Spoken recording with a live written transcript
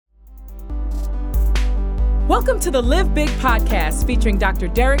Welcome to the Live Big podcast featuring Dr.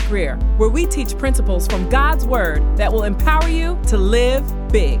 Derek Grier, where we teach principles from God's Word that will empower you to live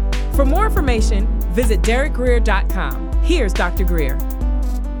big. For more information, visit derekgrier.com. Here's Dr. Grier.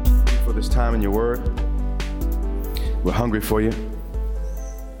 For this time in your Word, we're hungry for you.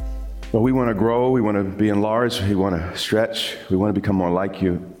 But we want to grow, we want to be enlarged, we want to stretch, we want to become more like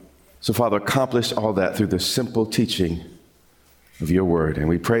you. So, Father, accomplish all that through the simple teaching of your word. And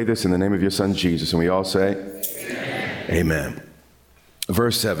we pray this in the name of your Son, Jesus. And we all say, Amen.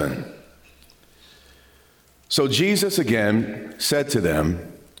 Verse 7. So Jesus again said to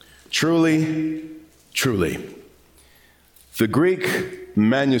them, truly, truly. The Greek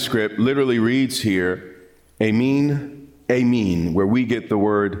manuscript literally reads here, amen, amen, where we get the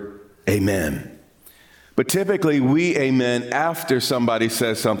word amen. But typically we amen after somebody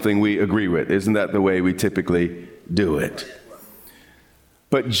says something we agree with. Isn't that the way we typically do it?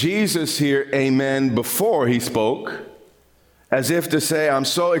 But Jesus here, amen, before he spoke, as if to say, I'm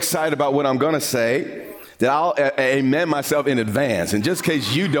so excited about what I'm going to say that I'll amen myself in advance. And just in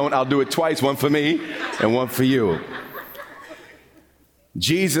case you don't, I'll do it twice, one for me and one for you.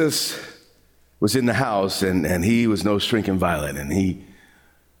 Jesus was in the house, and he was no shrinking violet, and he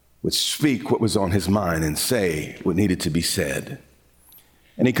would speak what was on his mind and say what needed to be said.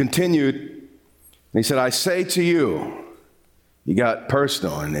 And he continued, and he said, I say to you, he got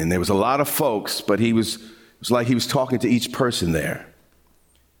personal, and there was a lot of folks, but it was like he was talking to each person there.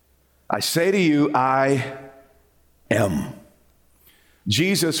 I say to you, I am.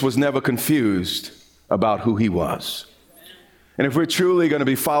 Jesus was never confused about who he was. And if we're truly going to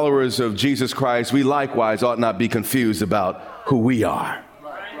be followers of Jesus Christ, we likewise ought not be confused about who we are.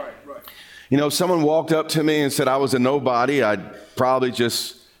 You know, if someone walked up to me and said I was a nobody, I'd probably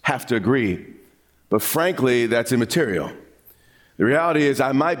just have to agree. But frankly, that's immaterial. The reality is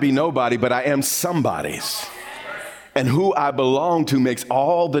I might be nobody, but I am somebody's. And who I belong to makes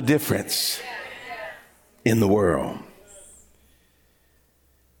all the difference in the world.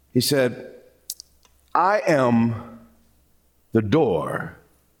 He said, I am the door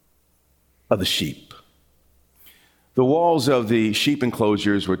of the sheep. The walls of the sheep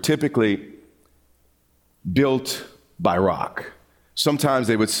enclosures were typically built by rock. Sometimes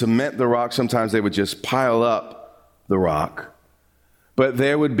they would cement the rock, sometimes they would just pile up the rock. But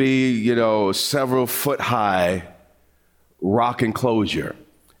there would be, several foot high rock enclosure.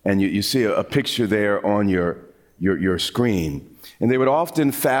 And you see a picture there on your screen. And they would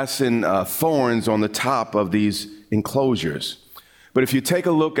often fasten thorns on the top of these enclosures. But if you take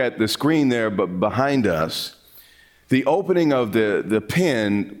a look at the screen there behind us, the opening of the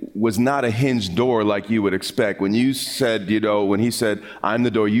pen was not a hinged door like you would expect. When you said, when he said, I'm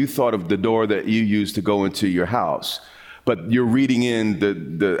the door, you thought of the door that you used to go into your house. But you're reading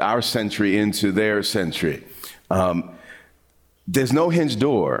in our century into their century. There's no hinged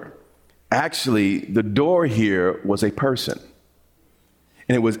door. Actually, the door here was a person.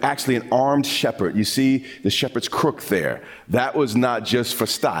 And it was actually an armed shepherd. You see the shepherd's crook there. That was not just for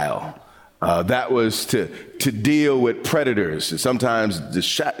style. That was to deal with predators. Sometimes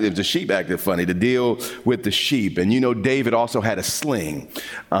if the sheep acted funny, to deal with the sheep. And David also had a sling,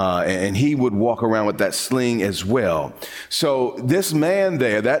 and he would walk around with that sling as well. So this man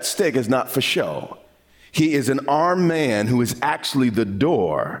there, that stick is not for show. He is an armed man who is actually the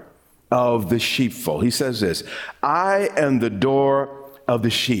door of the sheepfold. He says this, I am the door of the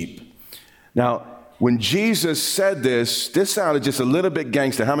sheep. Now, when Jesus said this sounded just a little bit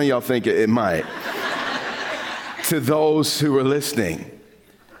gangster. How many of y'all think it might? To those who were listening.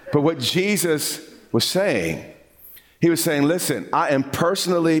 But what Jesus was saying, he was saying, listen, I am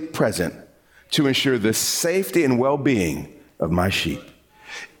personally present to ensure the safety and well-being of my sheep.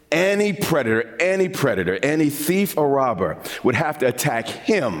 Any predator, any thief or robber would have to attack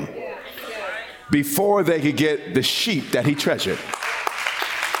him before they could get the sheep that he treasured.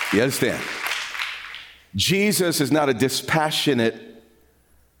 You understand? Jesus is not a dispassionate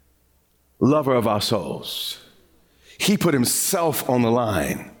lover of our souls. He put himself on the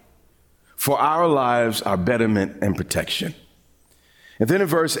line for our lives, our betterment and protection. And then in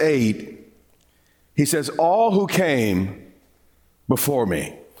verse 8, he says, all who came before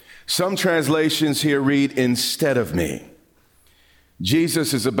me. Some translations here read, instead of me.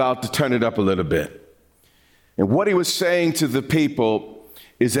 Jesus is about to turn it up a little bit. And what he was saying to the people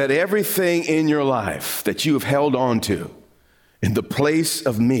is that everything in your life that you have held on to in the place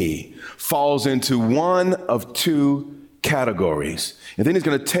of me falls into one of two categories. And then he's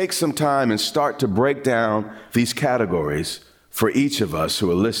going to take some time and start to break down these categories for each of us who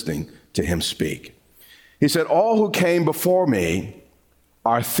are listening to him speak. He said, all who came before me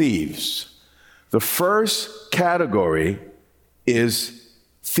are thieves. The first category is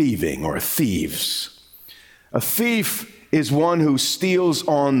thieving or thieves. A thief is one who steals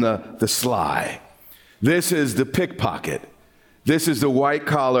on the sly. This is the pickpocket. This is the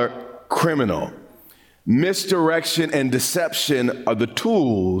white-collar criminal. Misdirection and deception are the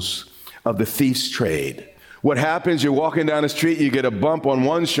tools of the thief's trade. What happens, you're walking down the street, you get a bump on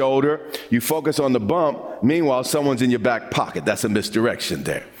one shoulder, you focus on the bump, meanwhile, someone's in your back pocket. That's a misdirection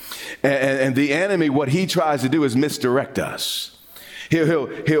there. And the enemy, what he tries to do is misdirect us.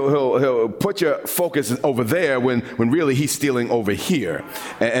 He'll put your focus over there when really he's stealing over here.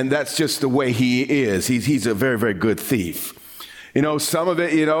 And that's just the way he is. He's a very, very good thief. Some of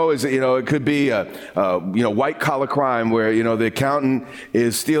it, is, it could be white collar crime where, the accountant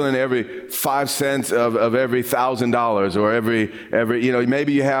is stealing every 5 cents of every $1,000 or every,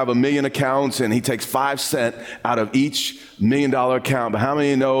 maybe you have 1 million accounts and he takes 5 cents out of each $1 million account. But how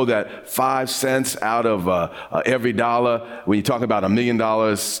many know that 5 cents out of every dollar, when you talk about $1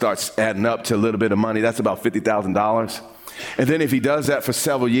 million, starts adding up to a little bit of money? That's about $50,000. And then if he does that for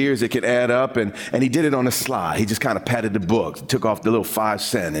several years, it can add up. And he did it on the sly. He just kind of patted the book, took off the little 5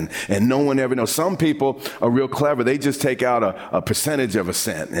 cent. And no one ever knows. Some people are real clever. They just take out a percentage of a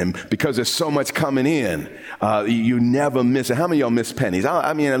cent. And because there's so much coming in, you never miss it. How many of y'all miss pennies?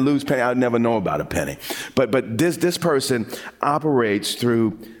 I lose penny. I'd never know about a penny. But this person operates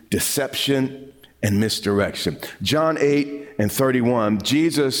through deception and misdirection. John 8:31,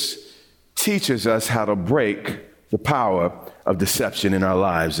 Jesus teaches us how to break the power of deception in our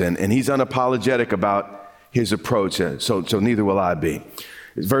lives. And he's unapologetic about his approach, so neither will I be.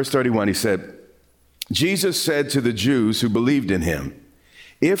 Verse 31, he said, Jesus said to the Jews who believed in him,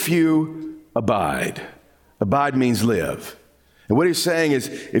 if you abide means live. And what he's saying is,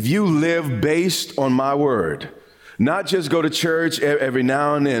 if you live based on my word, not just go to church every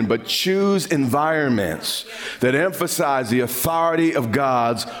now and then, but choose environments that emphasize the authority of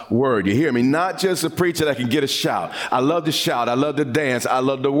God's word. You hear me? Not just a preacher that can get a shout. I love to shout. I love to dance. I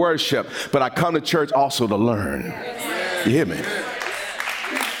love to worship. But I come to church also to learn. You hear me?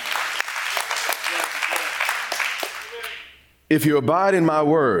 If you abide in my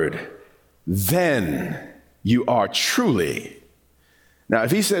word, then you are truly. Now, if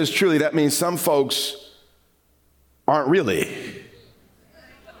he says truly, that means some folks aren't really.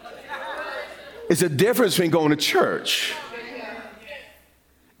 It's a difference between going to church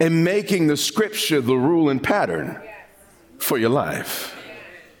and making the scripture the rule and pattern for your life.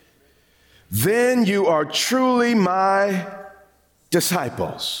 Then you are truly my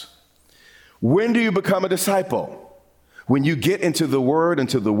disciples. When do you become a disciple? When you get into the word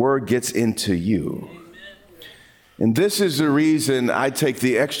until the word gets into you. And this is the reason I take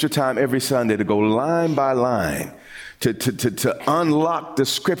the extra time every Sunday to go line by line to unlock the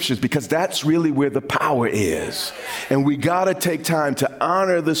scriptures, because that's really where the power is. And we got to take time to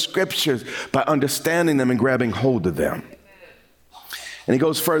honor the scriptures by understanding them and grabbing hold of them. And he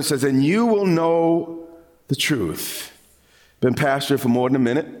goes further and says, and you will know the truth. Been pastor for more than a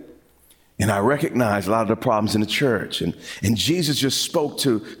minute, and I recognize a lot of the problems in the church. And Jesus just spoke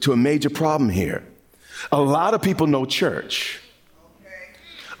to a major problem here. A lot of people know church.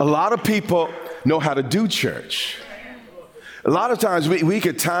 A lot of people know how to do church. A lot of times we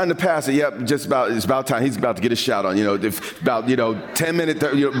could time the pastor. Yep, it's about time. He's about to get a shout on. About 10 minutes,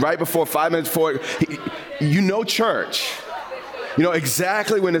 right before 5 minutes before. You know church. You know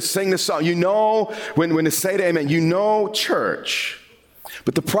exactly when to sing the song. You know when to say the amen. You know church.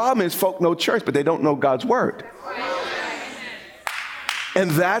 But the problem is, folk know church, but they don't know God's word.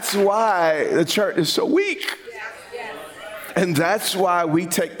 And that's why the church is so weak. And that's why we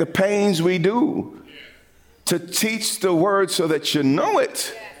take the pains we do to teach the word so that you know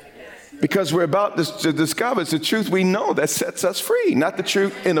it. Because we're about to discover it's the truth we know that sets us free. Not the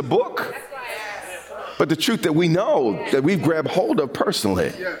truth in a book, but the truth that we know, that we've grabbed hold of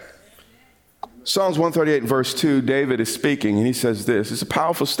personally. Psalms 138 verse 2, David is speaking and he says this. It's a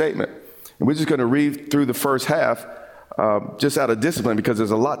powerful statement. And we're just going to read through the first half just out of discipline, because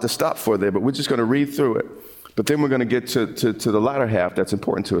there's a lot to stop for there, but we're just going to read through it. But then we're going to get to the latter half that's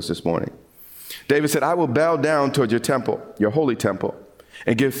important to us this morning. David said, I will bow down toward your temple, your holy temple,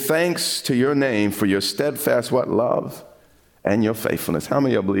 and give thanks to your name for your steadfast love and your faithfulness. How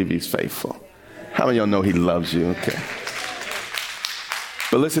many of y'all believe he's faithful? How many of y'all know he loves you? Okay.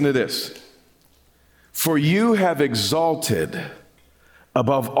 But listen to this. For you have exalted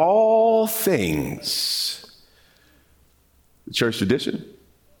above all things the church tradition,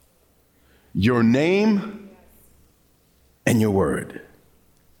 your name, and your word.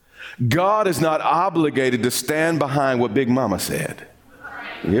 God is not obligated to stand behind what Big Mama said.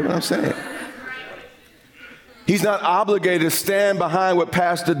 You hear what I'm saying? He's not obligated to stand behind what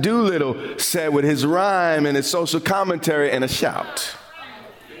Pastor Doolittle said with his rhyme and his social commentary and a shout.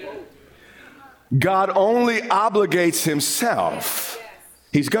 God only obligates himself,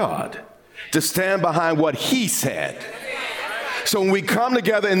 he's God, to stand behind what he said. So when we come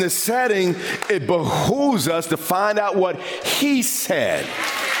together in this setting, it behooves us to find out what he said.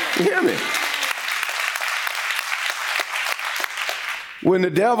 You hear me? When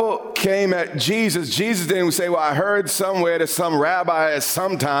the devil came at Jesus, Jesus didn't say, well, I heard somewhere that some rabbi at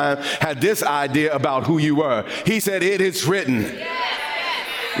some time had this idea about who you were. He said, it is written.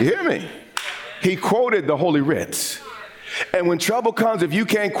 You hear me? He quoted the Holy Writs. And when trouble comes, if you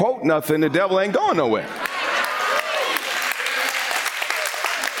can't quote nothing, the devil ain't going nowhere.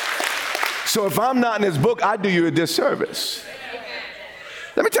 So if I'm not in this book, I do you a disservice.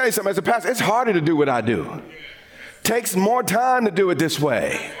 Let me tell you something, as a pastor, it's harder to do what I do. Takes more time to do it this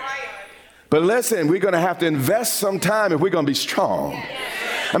way. But listen, we're going to have to invest some time if we're going to be strong.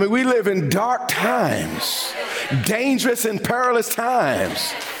 I mean, we live in dark times, dangerous and perilous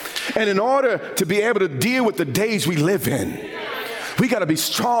times. And in order to be able to deal with the days we live in, we got to be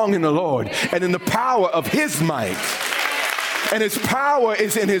strong in the Lord and in the power of his might. And his power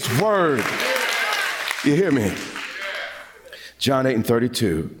is in his word. You hear me? John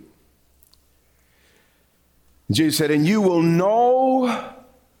 8:32. Jesus said, and you will know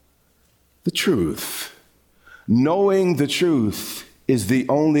the truth. Knowing the truth is the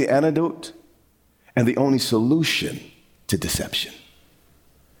only antidote and the only solution to deception.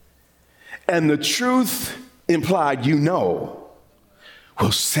 And the truth implied, you know,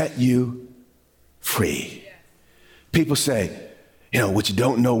 will set you free. People say, you know, what you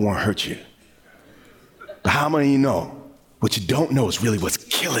don't know won't hurt you. But how many of you know what you don't know is really what's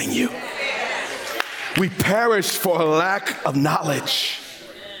killing you? We perish for a lack of knowledge.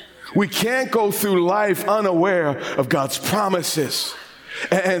 We can't go through life unaware of God's promises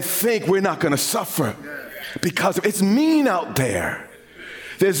and think we're not going to suffer because it's mean out there.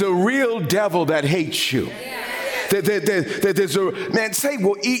 There's a real devil that hates you. There's a man, Satan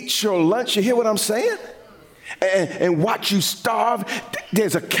will eat your lunch. You hear what I'm saying? And watch you starve.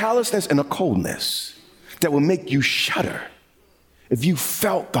 There's a callousness and a coldness that will make you shudder if you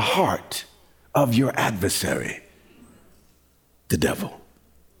felt the heart of your adversary, the devil.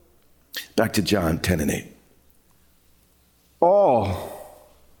 Back to John 10:8. All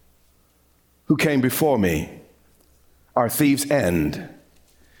who came before me are thieves and,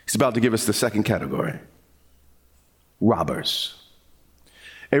 he's about to give us the second category, robbers.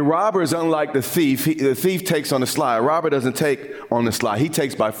 A robber is unlike the thief. The thief takes on the sly. A robber doesn't take on the sly. He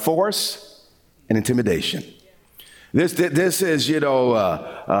takes by force and intimidation. This is, you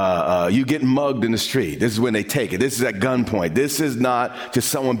get mugged in the street. This is when they take it. This is at gunpoint. This is not just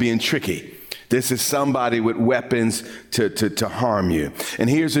someone being tricky. This is somebody with weapons to harm you. And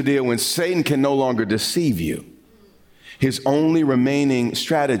here's the deal. When Satan can no longer deceive you, his only remaining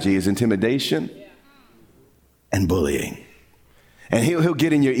strategy is intimidation and bullying. And he'll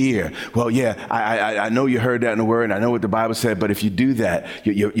get in your ear. Well, yeah, I know you heard that in the word, and I know what the Bible said, but if you do that,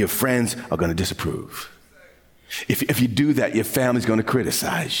 your friends are going to disapprove. If you do that, your family's going to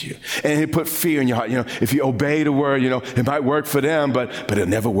criticize you. And he'll put fear in your heart. If you obey the word, it might work for them, but it'll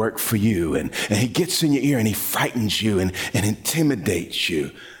never work for you. And he gets in your ear and he frightens you and intimidates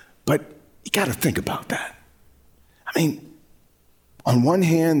you. But you got to think about that. I mean, on one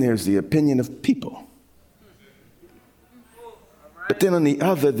hand, there's the opinion of people. But then on the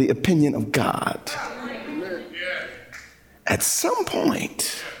other, the opinion of God. At some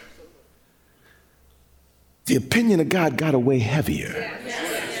point, the opinion of God got to weigh heavier.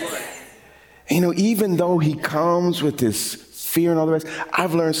 Even though he comes with this fear and all the rest,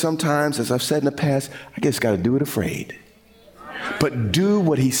 I've learned sometimes, as I've said in the past, I just got to do it afraid. But do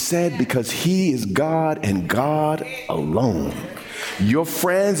what he said because he is God and God alone. Your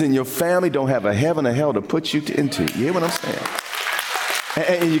friends and your family don't have a heaven or hell to put you into. You hear what I'm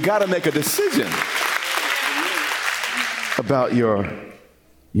saying? And you got to make a decision about your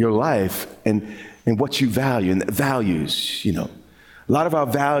life and what you value and values. A lot of our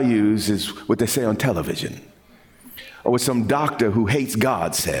values is what they say on television or what some doctor who hates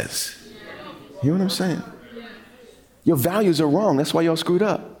God says. You know what I'm saying? Your values are wrong. That's why y'all screwed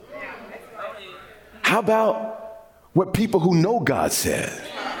up. How about what people who know God said?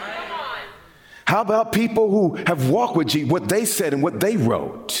 How about people who have walked with Jesus, what they said and what they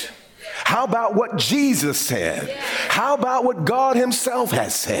wrote? How about what Jesus said? How about what God himself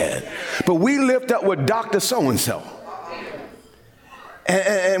has said? But we lift up what Dr. So-and-so.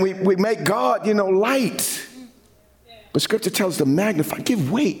 And we make God, light. But scripture tells us to magnify,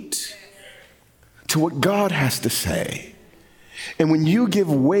 give weight to what God has to say. And when you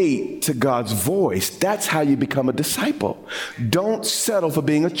give weight to God's voice, that's how you become a disciple. Don't settle for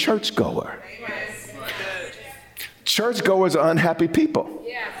being a churchgoer. Churchgoers are unhappy people.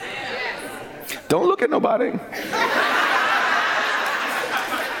 Don't look at nobody.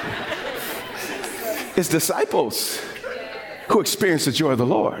 It's disciples who experience the joy of the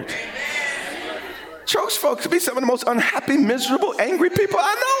Lord. Church folks be some of the most unhappy, miserable, angry people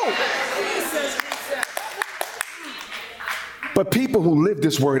I know. But people who live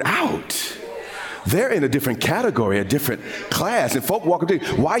this word out, they're in a different category, a different class. And folk walk up to you,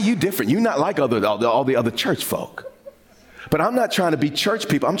 why are you different? You're not like all the other church folk. But I'm not trying to be church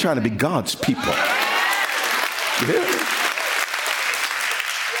people. I'm trying to be God's people. Yeah.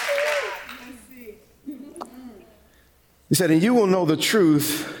 He said, and you will know the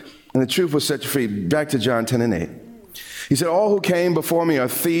truth, and the truth will set you free. Back to John 10:8. He said, all who came before me are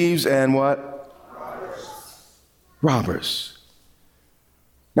thieves and what? Robbers.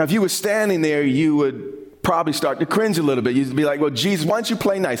 Now, if you were standing there, you would probably start to cringe a little bit. You'd be like, well, Jesus, why don't you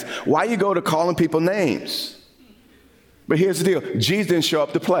play nice? Why you go to calling people names? But here's the deal. Jesus didn't show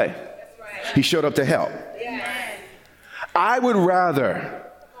up to play. He showed up to help. I would rather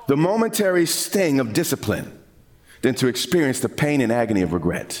the momentary sting of discipline than to experience the pain and agony of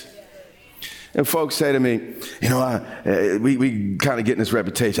regret. And folks say to me, you know, we kind of getting this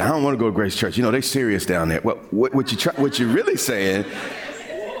reputation. I don't want to go to Grace Church. You know, they serious down there. Well, what you're really saying,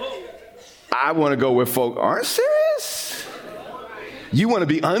 I want to go where folk aren't serious? You want to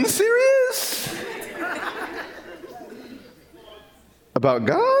be unserious about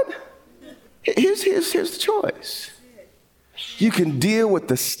God? Here's the choice. You can deal with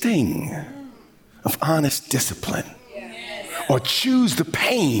the sting of honest discipline, or choose the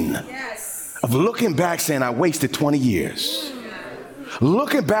pain of looking back saying, I wasted 20 years.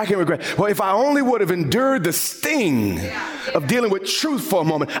 Looking back and regret. Well, if I only would have endured the sting of dealing with truth for a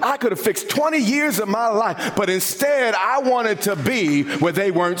moment, I could have fixed 20 years of my life. But instead, I wanted to be where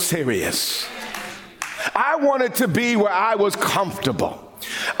they weren't serious. I wanted to be where I was comfortable.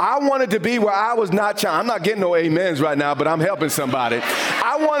 I wanted to be where I was not challenged. I'm not getting no amens right now, but I'm helping somebody.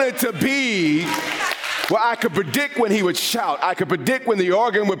 I wanted to be where I could predict when he would shout. I could predict when the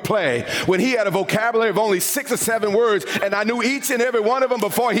organ would play, when he had a vocabulary of only 6 or 7 words, and I knew each and every one of them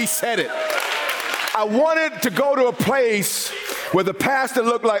before he said it. I wanted to go to a place where the pastor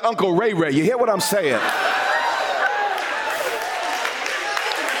looked like Uncle Ray Ray. You hear what I'm saying?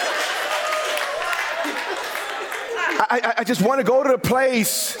 I just want to go to a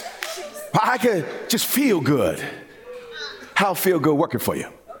place where I could just feel good. How feel good working for you?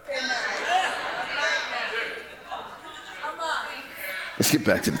 Let's get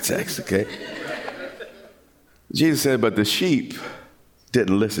back to the text, okay? Jesus said, but the sheep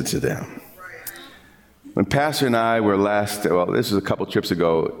didn't listen to them. When Pastor and I were this was a couple trips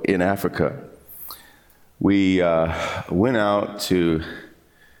ago in Africa, we went out to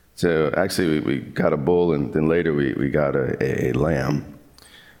actually, we got a bull, and then later we got a lamb.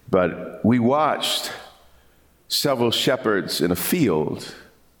 But we watched several shepherds in a field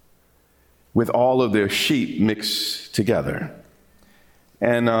with all of their sheep mixed together.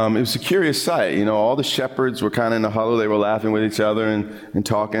 And it was a curious sight. You know, all the shepherds were kind of in a huddle. They were laughing with each other and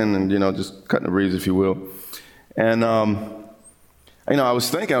talking and, you know, just cutting the breeze, if you will. And, you know, I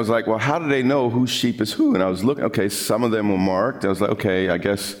was like, well, how do they know whose sheep is who? And I was looking, okay, some of them were marked. I was like, okay, I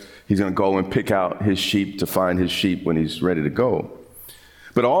guess he's going to go and pick out his sheep to find his sheep when he's ready to go.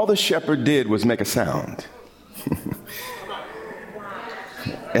 But all the shepherd did was make a sound.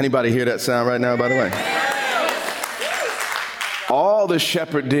 Anybody hear that sound right now, by the way? All the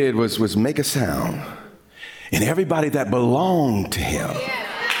shepherd did was make a sound. And everybody that belonged to him,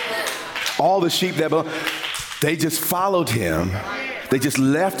 all the sheep that belonged, they just followed him. They just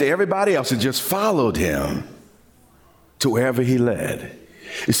left everybody else and just followed him to wherever he led.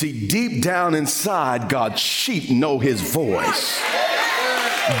 You see, deep down inside, God's sheep know his voice.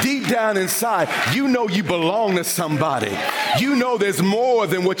 Deep down inside, you know you belong to somebody. You know there's more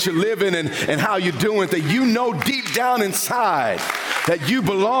than what you're living and how you're doing things. You know deep down inside that you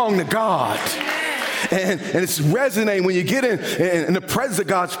belong to God. And it's resonating when you get in the presence of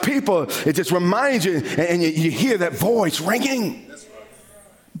God's people. It just reminds you, and you hear that voice ringing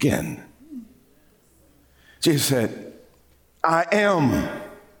again. Jesus said, I am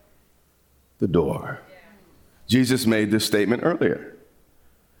the door. Jesus made this statement earlier.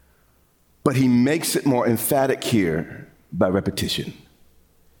 But he makes it more emphatic here by repetition.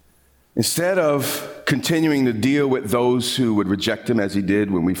 Instead of continuing to deal with those who would reject him as he did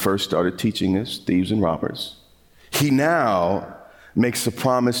when we first started teaching this, thieves and robbers, he now makes a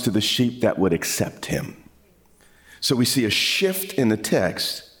promise to the sheep that would accept him. So we see a shift in the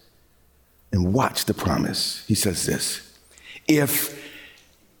text, and watch the promise. He says this: if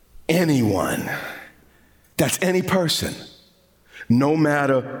anyone, that's any person, no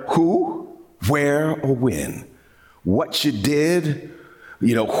matter who, where, or when, what you did,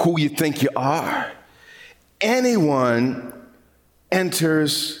 who you think you are, anyone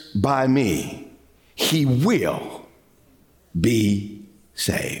enters by me, he will be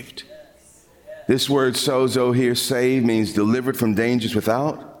saved. This word sozo here, saved, means delivered from dangers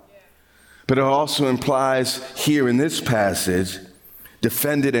without, but it also implies here in this passage,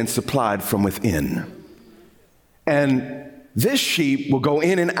 defended and supplied from within. And this sheep will go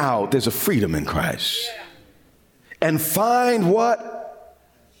in and out. There's a freedom in Christ. And find what?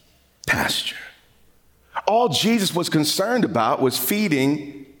 Pasture. All Jesus was concerned about was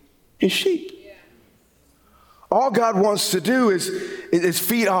feeding his sheep. All God wants to do is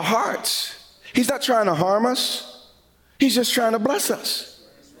feed our hearts. He's not trying to harm us. He's just trying to bless us.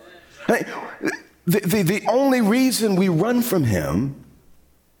 The only reason we run from him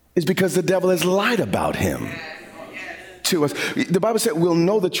is because the devil has lied about him to us. The Bible said we'll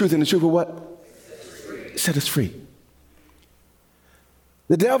know the truth, and the truth will what? Set us free.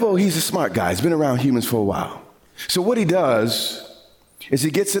 The devil, he's a smart guy. He's been around humans for a while. So what he does is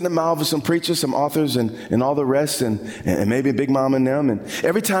he gets in the mouth of some preachers, some authors, and all the rest, and maybe Big Mama and them, and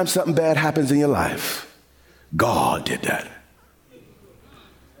every time something bad happens in your life, God did that.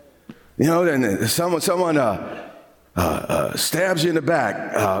 Then someone stabs you in the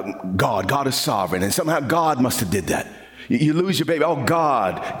back, God is sovereign, and somehow God must have did that. You lose your baby, oh,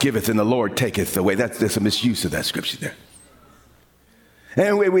 God giveth and the Lord taketh away. There's a misuse of that scripture there.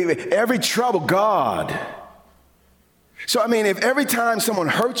 And every trouble, God. So, if every time someone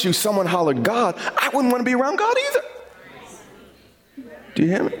hurts you, someone hollered God, I wouldn't want to be around God either. Do you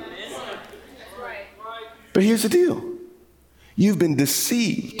hear me? But here's the deal. You've been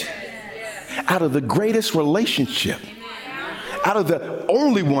deceived out of the greatest relationship, out of the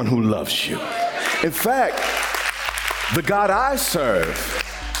only one who loves you. In fact, the God I serve,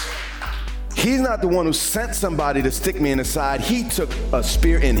 he's not the one who sent somebody to stick me in the side. He took a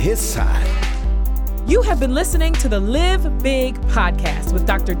spear in his side. You have been listening to the Live Big podcast with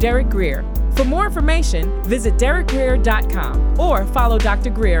Dr. Derek Grier. For more information, visit derekgrier.com or follow Dr.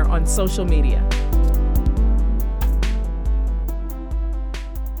 Grier on social media.